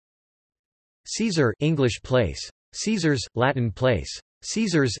Caesar, English place. Caesars, Latin place.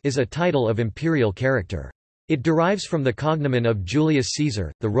 Caesars is a title of imperial character. It derives from the cognomen of Julius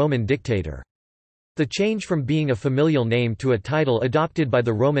Caesar, the Roman dictator. The change from being a familial name to a title adopted by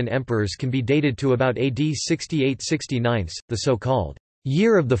the Roman emperors can be dated to about AD 68–69, the so-called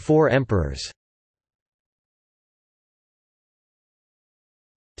Year of the Four Emperors.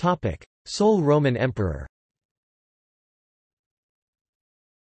 Sole Roman emperor.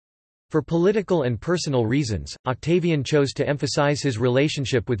 For political and personal reasons, Octavian chose to emphasize his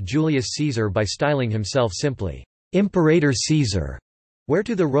relationship with Julius Caesar by styling himself simply, Imperator Caesar,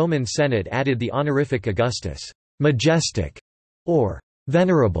 whereto the Roman Senate added the honorific Augustus, majestic, or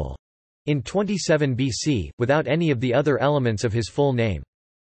venerable, in 27 BC, without any of the other elements of his full name.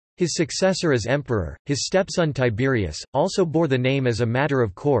 His successor as emperor, his stepson Tiberius, also bore the name as a matter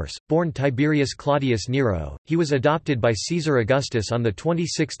of course. Born Tiberius Claudius Nero, he was adopted by Caesar Augustus on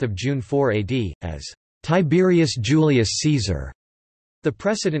 26 June 4 AD, as Tiberius Julius Caesar. The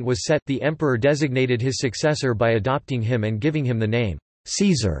precedent was set, the emperor designated his successor by adopting him and giving him the name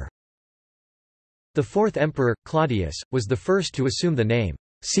Caesar. The fourth emperor, Claudius, was the first to assume the name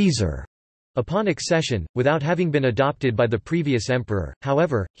Caesar upon accession, without having been adopted by the previous emperor.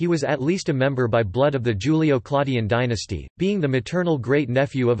 However, he was at least a member by blood of the Julio-Claudian dynasty, being the maternal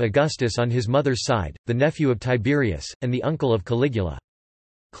great-nephew of Augustus on his mother's side, the nephew of Tiberius, and the uncle of Caligula.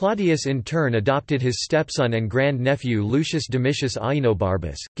 Claudius in turn adopted his stepson and grand-nephew Lucius Domitius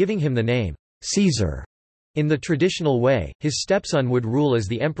Aenobarbus, giving him the name Caesar. In the traditional way, his stepson would rule as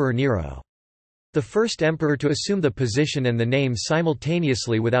the Emperor Nero. The first emperor to assume the position and the name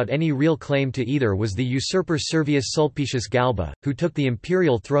simultaneously without any real claim to either was the usurper Servius Sulpicius Galba, who took the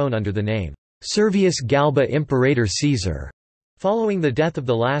imperial throne under the name Servius Galba Imperator Caesar, following the death of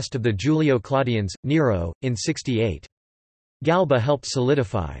the last of the Julio-Claudians, Nero, in 68. Galba helped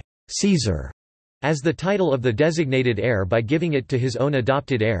solidify Caesar as the title of the designated heir by giving it to his own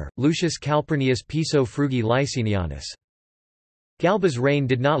adopted heir, Lucius Calpurnius Piso Frugi Licinianus. Galba's reign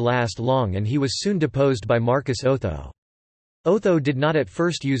did not last long and he was soon deposed by Marcus Otho. Otho did not at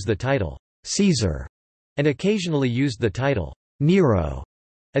first use the title Caesar, and occasionally used the title Nero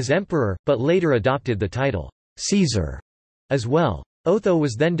as emperor, but later adopted the title Caesar as well. Otho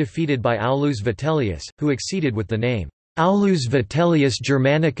was then defeated by Aulus Vitellius, who acceded with the name Aulus Vitellius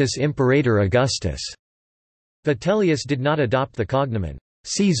Germanicus Imperator Augustus. Vitellius did not adopt the cognomen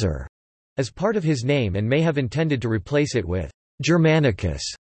Caesar as part of his name and may have intended to replace it with Germanicus.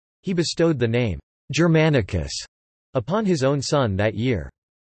 He bestowed the name Germanicus upon his own son that year.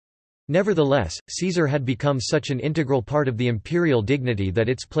 Nevertheless, Caesar had become such an integral part of the imperial dignity that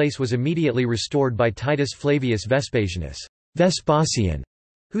its place was immediately restored by Titus Flavius Vespasianus, Vespasian,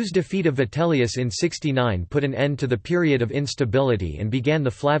 whose defeat of Vitellius in 69 put an end to the period of instability and began the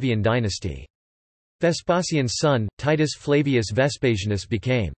Flavian dynasty. Vespasian's son, Titus Flavius Vespasianus,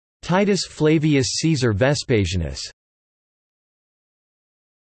 became Titus Flavius Caesar Vespasianus.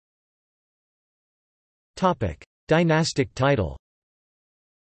 Dynastic title.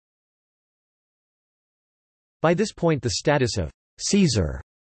 By this point the status of Caesar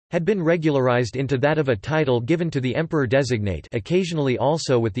had been regularized into that of a title given to the emperor-designate, occasionally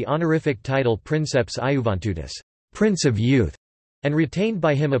also with the honorific title Princeps Iuvantudis, Prince of Youth, and retained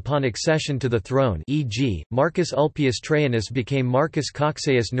by him upon accession to the throne, e.g., Marcus Ulpius Traianus became Marcus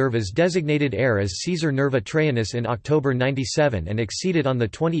Cocceius Nerva's designated heir as Caesar Nerva Traianus in October 97 and acceded on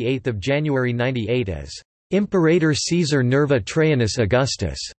 28 January 98 as Imperator Caesar Nerva Traianus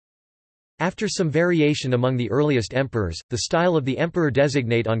Augustus. After some variation among the earliest emperors, the style of the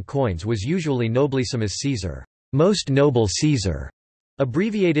emperor-designate on coins was usually nobilissimus Caesar, Most Noble Caesar,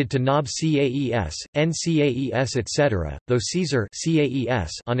 abbreviated to Nob Caes, Ncaes etc., though Caesar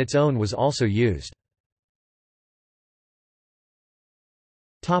Caes on its own was also used.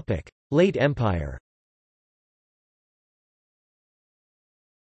 Late Empire.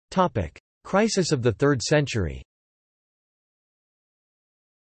 Crisis of the 3rd century.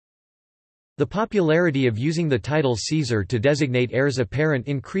 The popularity of using the title Caesar to designate heirs apparent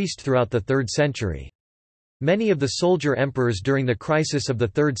increased throughout the 3rd century. Many of the soldier emperors during the crisis of the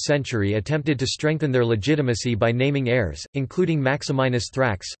 3rd century attempted to strengthen their legitimacy by naming heirs, including Maximinus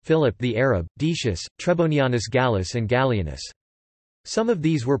Thrax, Philip the Arab, Decius, Trebonianus Gallus and Gallienus. Some of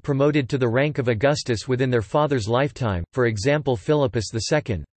these were promoted to the rank of Augustus within their father's lifetime, for example Philippus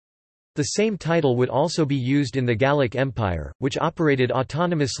II. The same title would also be used in the Gallic Empire, which operated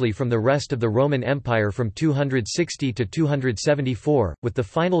autonomously from the rest of the Roman Empire from 260 to 274, with the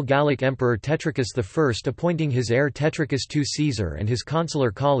final Gallic emperor Tetricus I appointing his heir Tetricus II Caesar and his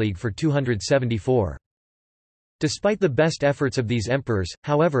consular colleague for 274. Despite the best efforts of these emperors,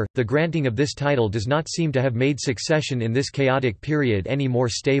 however, the granting of this title does not seem to have made succession in this chaotic period any more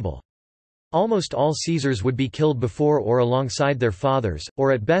stable. Almost all Caesars would be killed before or alongside their fathers,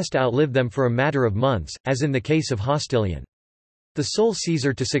 or at best outlive them for a matter of months, as in the case of Hostilian. The sole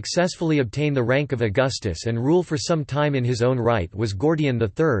Caesar to successfully obtain the rank of Augustus and rule for some time in his own right was Gordian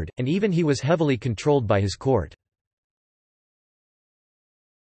III, and even he was heavily controlled by his court.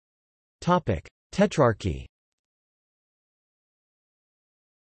 Tetrarchy.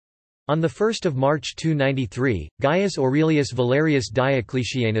 On 1 March 293, Gaius Aurelius Valerius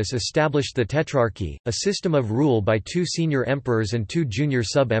Diocletianus established the Tetrarchy, a system of rule by 2 senior emperors and 2 junior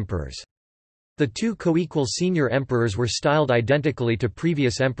sub-emperors. The 2 co-equal senior emperors were styled identically to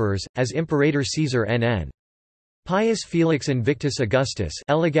previous emperors, as Imperator Caesar NN. Pius Felix Invictus Augustus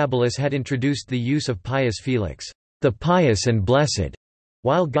Elagabalus had introduced the use of Pius Felix, the pious and blessed,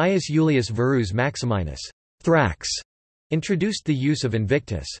 while Gaius Iulius Verus Maximinus Thrax introduced the use of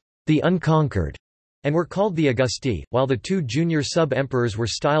Invictus, the unconquered, and were called the Augusti, while the 2 junior sub-emperors were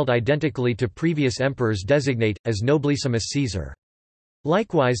styled identically to previous emperors designate, as Noblissimus Caesar.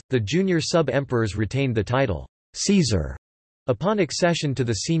 Likewise, the junior sub-emperors retained the title, Caesar, upon accession to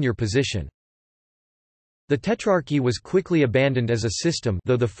the senior position. The Tetrarchy was quickly abandoned as a system,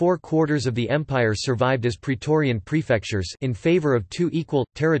 though the 4 quarters of the empire survived as praetorian prefectures in favor of 2 equal,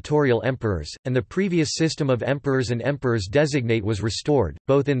 territorial emperors, and the previous system of emperors and emperors designate was restored,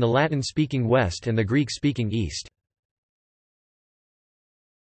 both in the Latin-speaking West and the Greek-speaking East.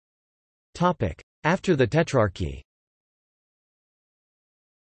 After the Tetrarchy.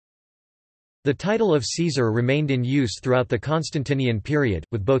 The title of Caesar remained in use throughout the Constantinian period,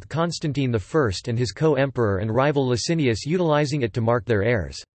 with both Constantine I and his co-emperor and rival Licinius utilizing it to mark their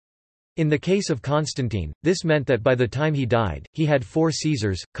heirs. In the case of Constantine, this meant that by the time he died, he had 4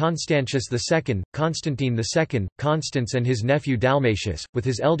 Caesars, Constantius II, Constantine II, Constans and his nephew Dalmatius, with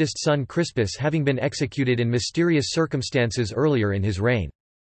his eldest son Crispus having been executed in mysterious circumstances earlier in his reign.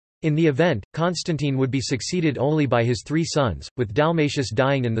 In the event, Constantine would be succeeded only by his 3 sons, with Dalmatius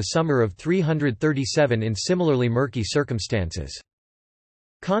dying in the summer of 337 in similarly murky circumstances.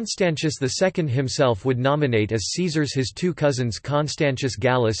 Constantius II himself would nominate as Caesars his 2 cousins Constantius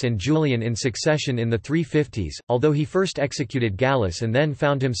Gallus and Julian in succession in the 350s, although he first executed Gallus and then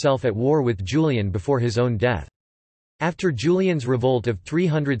found himself at war with Julian before his own death. After Julian's revolt of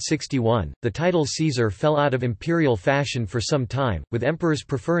 361, the title Caesar fell out of imperial fashion for some time, with emperors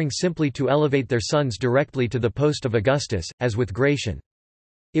preferring simply to elevate their sons directly to the post of Augustus, as with Gratian.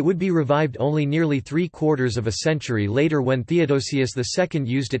 It would be revived only nearly 3/4 of a century later when Theodosius II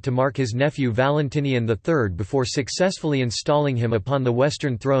used it to mark his nephew Valentinian III before successfully installing him upon the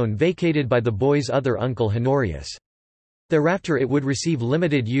western throne vacated by the boy's other uncle Honorius. Thereafter it would receive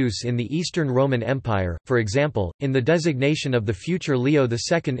limited use in the Eastern Roman Empire, for example, in the designation of the future Leo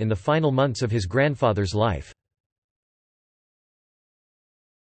II in the final months of his grandfather's life.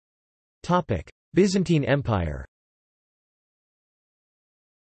 Byzantine Empire.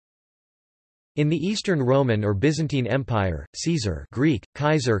 In the Eastern Roman or Byzantine Empire, Caesar Greek,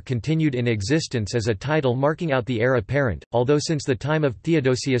 Kaiser continued in existence as a title marking out the heir apparent, although since the time of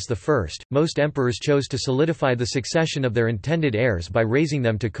Theodosius I, most emperors chose to solidify the succession of their intended heirs by raising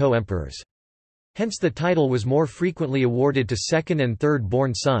them to co-emperors. Hence the title was more frequently awarded to second and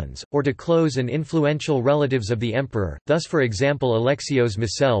third-born sons, or to close and influential relatives of the emperor. Thus for example Alexios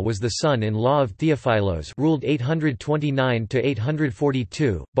Miscel was the son-in-law of Theophilos ruled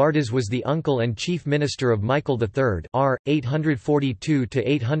 829–842, Bardas was the uncle and chief minister of Michael III r.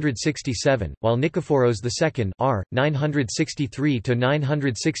 842–867, while Nikephoros II r.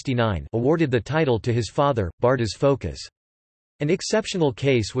 963–969 awarded the title to his father, Bardas Phokas. An exceptional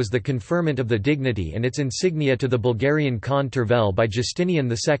case was the conferment of the dignity and its insignia to the Bulgarian Khan Tervel by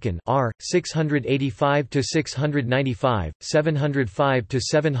Justinian II r. 685–695,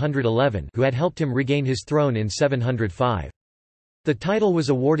 705–711 who had helped him regain his throne in 705. The title was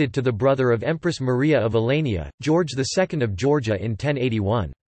awarded to the brother of Empress Maria of Alania, George II of Georgia in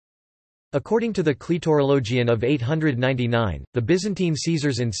 1081. According to the Clitorologion of 899, the Byzantine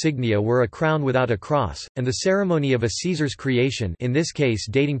Caesar's insignia were a crown without a cross, and the ceremony of a Caesar's creation, in this case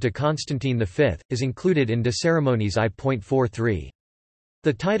dating to Constantine V, is included in De Ceremoniis I.43.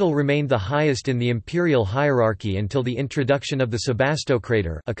 The title remained the highest in the imperial hierarchy until the introduction of the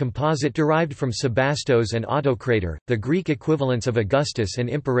Sebastocrator, a composite derived from Sebastos and Autocrator, the Greek equivalents of Augustus and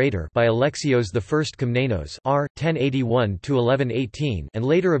Imperator, by Alexios I Komnenos r. 1081–1118 and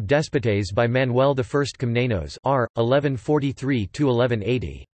later of Despotes by Manuel I Komnenos r.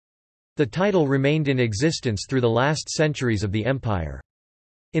 1143–1180. The title remained in existence through the last centuries of the empire.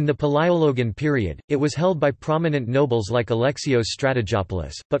 In the Palaiologan period, it was held by prominent nobles like Alexios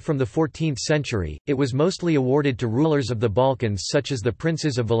Strategopoulos, but from the 14th century, it was mostly awarded to rulers of the Balkans such as the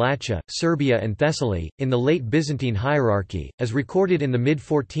princes of Wallachia, Serbia and Thessaly. In the late Byzantine hierarchy, as recorded in the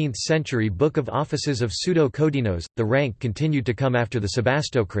mid-14th century Book of Offices of Pseudo-Kodinos, the rank continued to come after the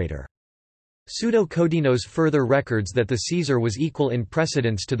Sebastocrator. Pseudo-Kodinos further records that the Caesar was equal in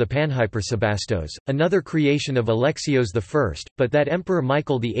precedence to the Panhypersebastos, another creation of Alexios I, but that Emperor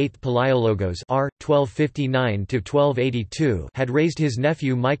Michael VIII Palaiologos r. 1259–1282 had raised his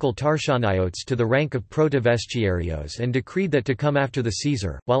nephew Michael Tarchanaiotes to the rank of Protovestiarios and decreed that to come after the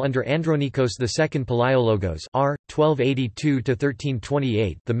Caesar, while under Andronikos II Palaiologos r.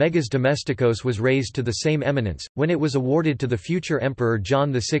 1282–1328 the Megas Domestikos was raised to the same eminence, when it was awarded to the future Emperor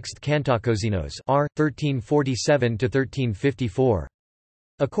John VI Kantakouzenos r. 1347–1354.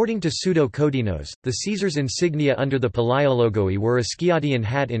 According to Pseudo-Kodinos, the Caesar's insignia under the Palaiologoi were a Skiadian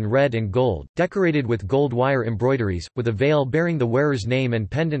hat in red and gold, decorated with gold wire embroideries, with a veil bearing the wearer's name and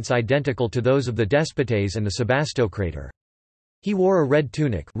pendants identical to those of the Despotes and the Sebastocrator. He wore a red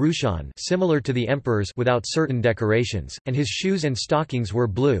tunic similar to the emperor's without certain decorations, and his shoes and stockings were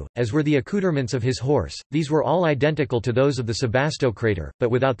blue, as were the accoutrements of his horse. These were all identical to those of the Sebastocrator, but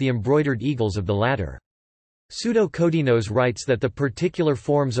without the embroidered eagles of the latter. Pseudo-Kodinos writes that the particular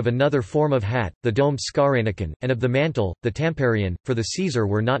forms of another form of hat, the domed skaranikon, and of the mantle, the tamparion, for the Caesar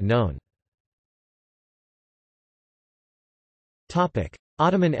were not known.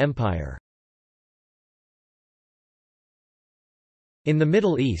 Ottoman Empire. In the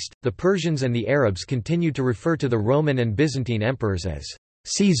Middle East, the Persians and the Arabs continued to refer to the Roman and Byzantine emperors as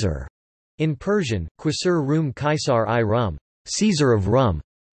Caesar. In Persian, Qasr Rum Kaisar I Rum, Caesar of Rum,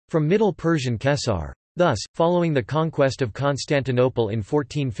 from Middle Persian Kesar. Thus, following the conquest of Constantinople in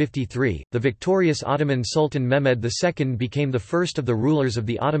 1453, the victorious Ottoman Sultan Mehmed II became the first of the rulers of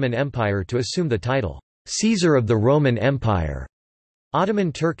the Ottoman Empire to assume the title, Caesar of the Roman Empire.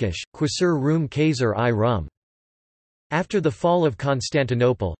 Ottoman Turkish, Qasr Rum Kaisar I Rum. After the fall of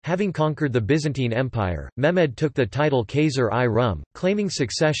Constantinople, having conquered the Byzantine Empire, Mehmed took the title Kaisar I Rum, claiming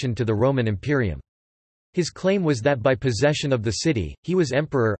succession to the Roman Imperium. His claim was that by possession of the city, he was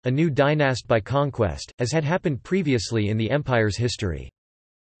emperor, a new dynasty by conquest, as had happened previously in the empire's history.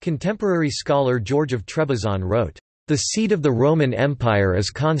 Contemporary scholar George of Trebizond wrote, "The seat of the Roman Empire is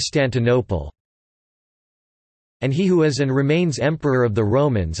Constantinople, and he who is and remains emperor of the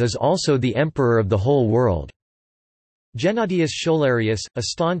Romans is also the emperor of the whole world." Gennadius Scholarius, a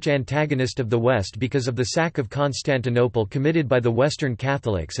staunch antagonist of the West because of the sack of Constantinople committed by the Western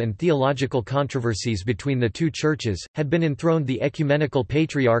Catholics and theological controversies between the two churches, had been enthroned the ecumenical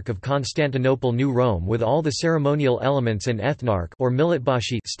patriarch of Constantinople New Rome with all the ceremonial elements and ethnarch or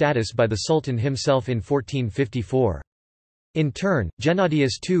militbashi status by the Sultan himself in 1454. In turn,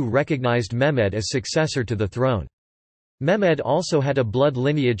 Gennadius II recognized Mehmed as successor to the throne. Mehmed also had a blood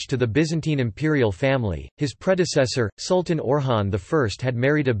lineage to the Byzantine imperial family. His predecessor, Sultan Orhan I, had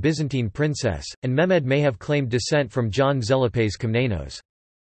married a Byzantine princess, and Mehmed may have claimed descent from John Zelipes Komnenos.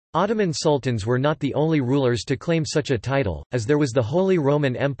 Ottoman sultans were not the only rulers to claim such a title, as there was the Holy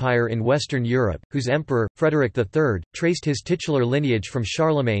Roman Empire in Western Europe, whose emperor, Frederick III, traced his titular lineage from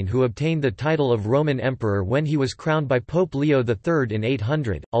Charlemagne, who obtained the title of Roman Emperor when he was crowned by Pope Leo III in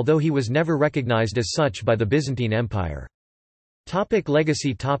 800, although he was never recognized as such by the Byzantine Empire.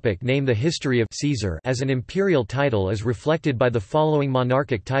 Legacy. Name. The history of Caesar as an imperial title is reflected by the following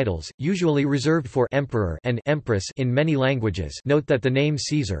monarchic titles, usually reserved for emperor and empress in many languages. Note that the name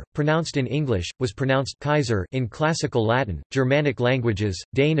Caesar, pronounced in English, was pronounced Kaiser in Classical Latin, Germanic languages,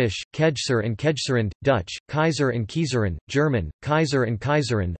 Danish, Kejser and Kejserand, Dutch, Kaiser and Kieserin, German, Kaiser and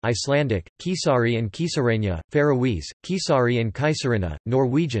Kaiserin, Icelandic, Kisari and Kisarenia, Faroese, Kisari and Kaisarina,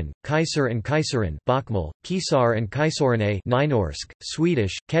 Norwegian, Kaiser and Kaiserin, Bokmal, Kisar and Kaisorine, Norsk,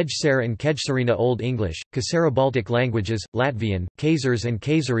 Swedish, Kejser and Kejserina, Old English, Kasara-Baltic languages, Latvian, Kazars and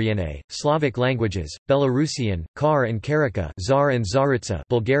Kazariene, Slavic languages, Belarusian, Kar and Karika, Zar and Zaritsa,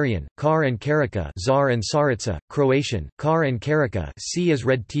 Bulgarian, Kar and Karika, Zar and Saritsa, Croatian, Kar and Karika, C is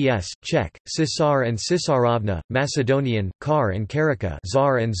read ts, Czech, Cisar and Cisarovna, Macedonian, Kar and Karika,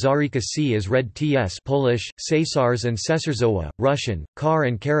 Zar and Zarika, C is read ts, Polish, Cesars and Cesarzowa, Russian, Kar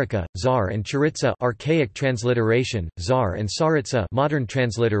and Karika, Zar and Charitsa, archaic transliteration, Zar and Saritsa, modern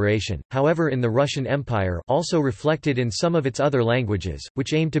transliteration. However, in the Russian Empire, also reflected in some of its other languages,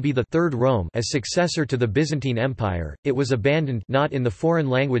 which aimed to be the Third Rome as successor to the Byzantine Empire, it was abandoned, not in the foreign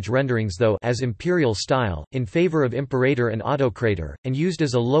language renderings though, as imperial style, in favor of imperator and autocrator, and used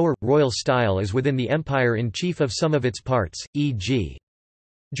as a lower, royal style as within the empire in chief of some of its parts, e.g.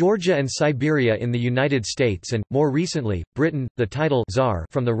 Georgia and Siberia in the United States and, more recently, Britain. The title Tsar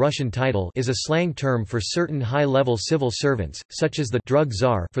from the Russian title is a slang term for certain high-level civil servants, such as the Drug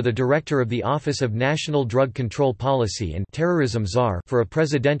Tsar for the Director of the Office of National Drug Control Policy and Terrorism Tsar for a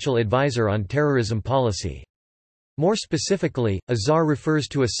Presidential Advisor on Terrorism Policy. More specifically, a Tsar refers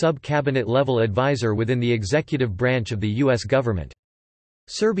to a sub-cabinet level advisor within the executive branch of the U.S. government.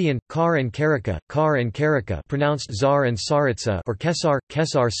 Serbian, Kar and Karika pronounced Tsar and Tsaritsa or Kesar,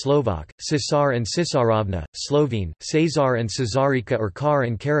 Kesar Slovak, Cisar and Cisarovna, Slovene, Cesar and Cesarika or Kar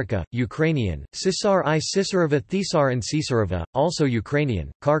and Karika, Ukrainian, Cisar I Cisarova Thisar and Cisarova, also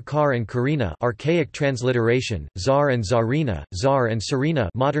Ukrainian, Kar and Karina archaic transliteration, Tsar and Tsarina, Tsar and Tsarina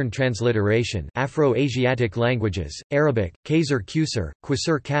modern transliteration Afro-Asiatic languages, Arabic, Khazar Qusar,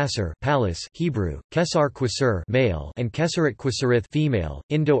 Qusar Kasar Palace, Hebrew, Kesar Qusar male and Kesarit Qusarith female.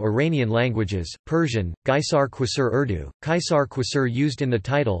 Indo-Iranian languages, Persian, Gaisar Qusur Urdu, Kaisar Qusur used in the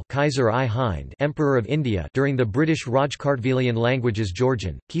title Kaiser-i-Hind Emperor of India during the British Rajkartvelian languages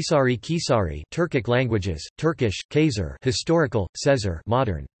Georgian, Kisari Turkic languages, Turkish, Khazar historical, Caesar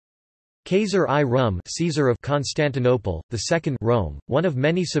modern. Khazar-i-Rum Caesar of Constantinople, the second Rome, one of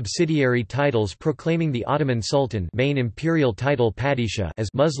many subsidiary titles proclaiming the Ottoman Sultan main imperial title Padishah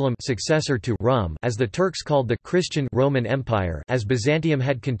as Muslim successor to Rum as the Turks called the Christian Roman Empire as Byzantium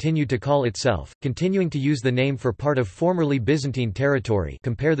had continued to call itself, continuing to use the name for part of formerly Byzantine territory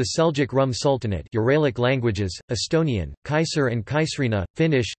compare the Seljuk Rum Sultanate Uralic languages, Estonian, Kaisar and Kaisrina,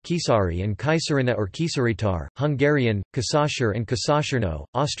 Finnish, Kisari and Kaisarina or Kisaritar, Hungarian, Kasashir and Kasashirno,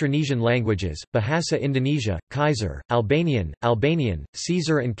 Austronesian languages, Bahasa Indonesia, Kaiser, Albanian,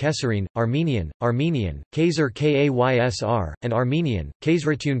 Caesar and Kesarine, Armenian, Khazar Kaysr, and Armenian,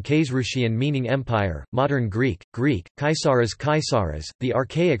 Khazratun Khazrutian meaning empire, modern Greek, Kaisaras Kaisaras, the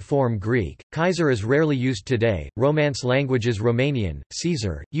archaic form Greek, Kaiser is rarely used today, Romance languages Romanian,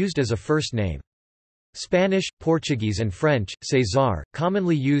 Caesar, used as a first name. Spanish, Portuguese and French, César,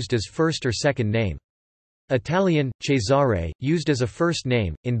 commonly used as first or second name. Italian, Cesare, used as a first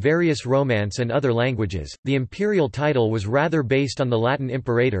name. In various Romance and other languages, the imperial title was rather based on the Latin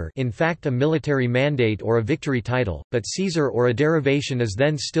imperator, in fact a military mandate or a victory title, but Caesar or a derivation is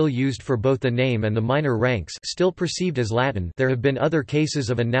then still used for both the name and the minor ranks still perceived as Latin. There have been other cases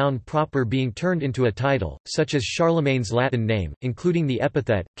of a noun proper being turned into a title, such as Charlemagne's Latin name, including the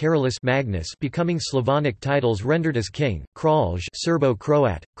epithet, Carolus Magnus becoming Slavonic titles rendered as king, Kralj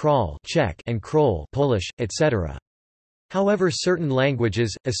Serbo-Croat, Král Czech and Krol Polish, etc. However, certain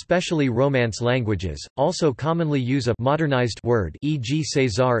languages, especially Romance languages, also commonly use a modernized word, e.g.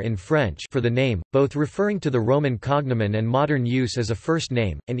 César in French, for the name, both referring to the Roman cognomen and modern use as a first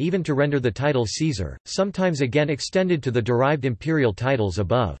name, and even to render the title Caesar, sometimes again extended to the derived imperial titles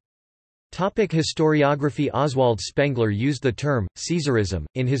above. Historiography Oswald Spengler used the term Caesarism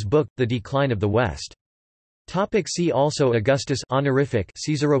in his book The Decline of the West. See also Augustus honorific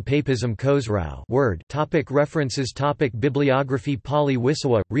Caesaropapism Khosrau word References Bibliography Polly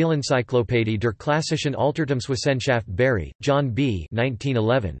Wissawa, Realencyclopädie der klassischen Altertumswissenschaft Berry, John B.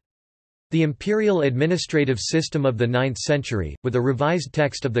 1911. The Imperial Administrative System of the Ninth Century, with a revised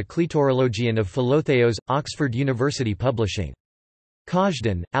text of the Clitorologion of Philotheos, Oxford University Publishing.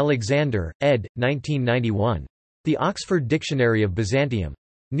 Kazhdan, Alexander, ed. 1991. The Oxford Dictionary of Byzantium.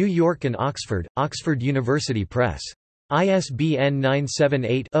 New York and Oxford, Oxford University Press. ISBN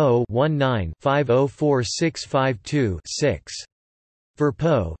 978-0-19-504652-6.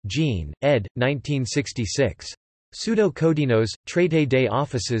 Verpeau, Jean, ed. 1966. Pseudo-Codinos, Traité des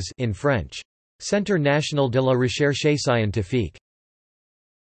offices in French. Centre national de la recherche scientifique.